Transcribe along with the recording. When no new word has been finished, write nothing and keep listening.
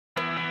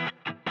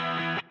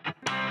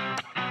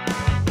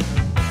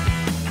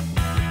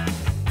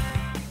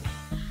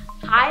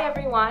Hi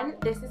everyone,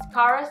 this is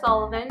Cara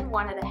Sullivan,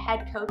 one of the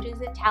head coaches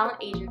at Talent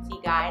Agency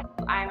Guide.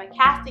 I'm a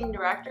casting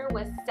director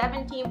with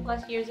 17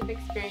 plus years of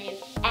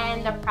experience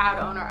and the proud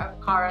owner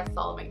of Cara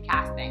Sullivan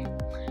Casting.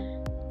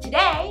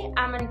 Today,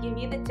 I'm going to give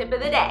you the tip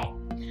of the day.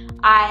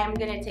 I am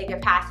going to take a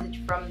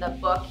passage from the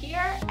book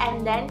here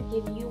and then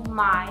give you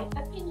my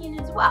opinion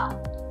as well.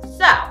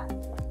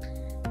 So,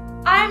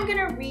 I'm going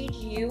to read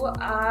you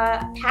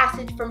a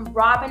passage from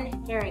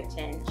Robin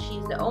Harrington.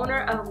 She's the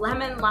owner of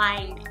Lemon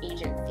Lime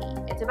Agency.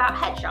 It's about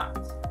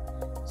headshots.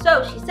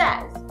 So she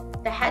says,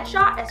 the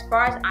headshot, as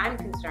far as I'm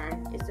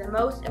concerned, is the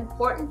most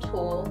important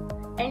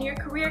tool, and your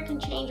career can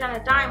change on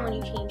a dime when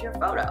you change your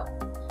photo.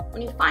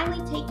 When you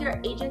finally take your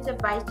agent's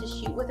advice to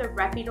shoot with a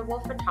reputable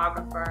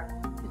photographer,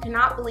 you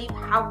cannot believe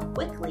how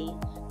quickly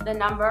the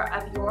number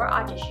of your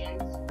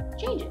auditions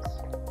changes.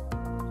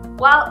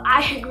 Well,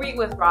 I agree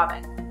with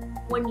Robin.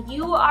 When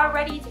you are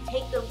ready to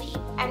take the leap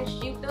and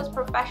shoot those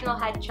professional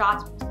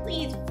headshots,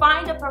 please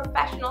find a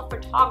professional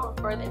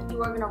photographer that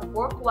you are going to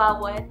work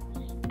well with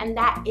and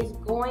that is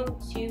going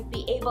to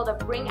be able to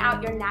bring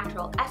out your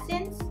natural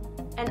essence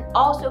and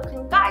also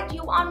can guide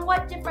you on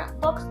what different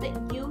looks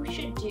that you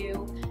should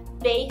do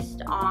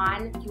based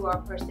on your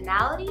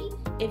personality,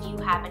 if you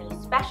have any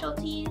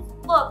specialties.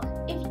 Look,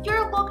 if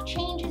your look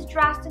changes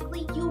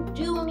drastically, you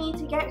do need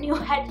to get new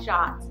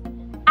headshots.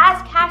 As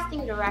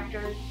casting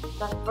directors,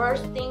 the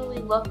first thing we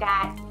look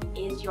at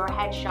is your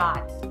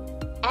headshots.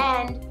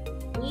 And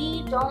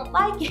we don't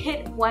like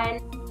it when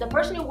the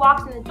person who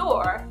walks in the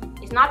door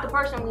is not the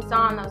person we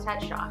saw in those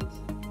headshots.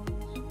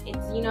 It's,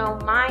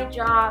 my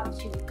job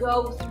to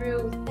go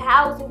through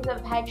thousands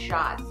of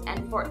headshots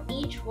and for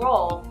each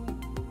role,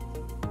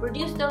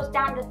 reduce those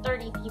down to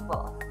 30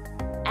 people.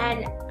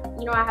 And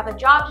I have a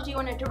job to do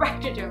and a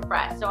director to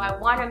impress, so I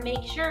want to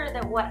make sure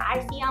that what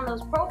I see on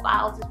those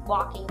profiles is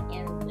walking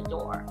in the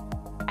door.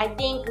 I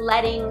think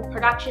letting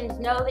productions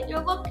know that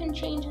your look can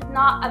change is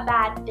not a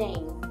bad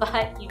thing,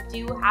 but you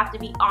do have to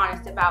be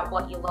honest about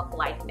what you look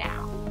like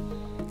now.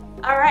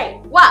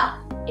 Alright, well,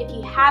 if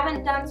you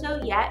haven't done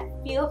so yet,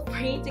 feel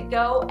free to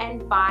go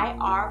and buy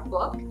our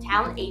book,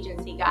 Talent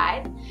Agency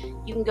Guide.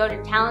 You can go to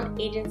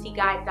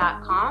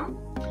talentagencyguide.com.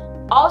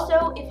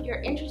 Also, if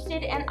you're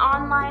interested in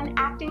online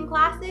acting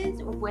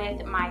classes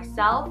with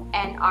myself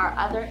and our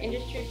other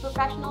industry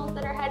professionals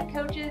that are head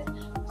coaches,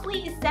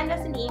 please send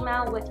us an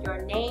email with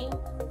your name,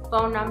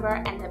 phone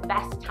number, and the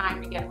best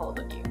time to get hold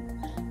of you.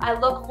 I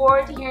look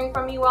forward to hearing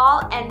from you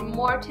all, and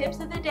more tips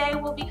of the day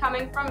will be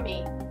coming from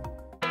me.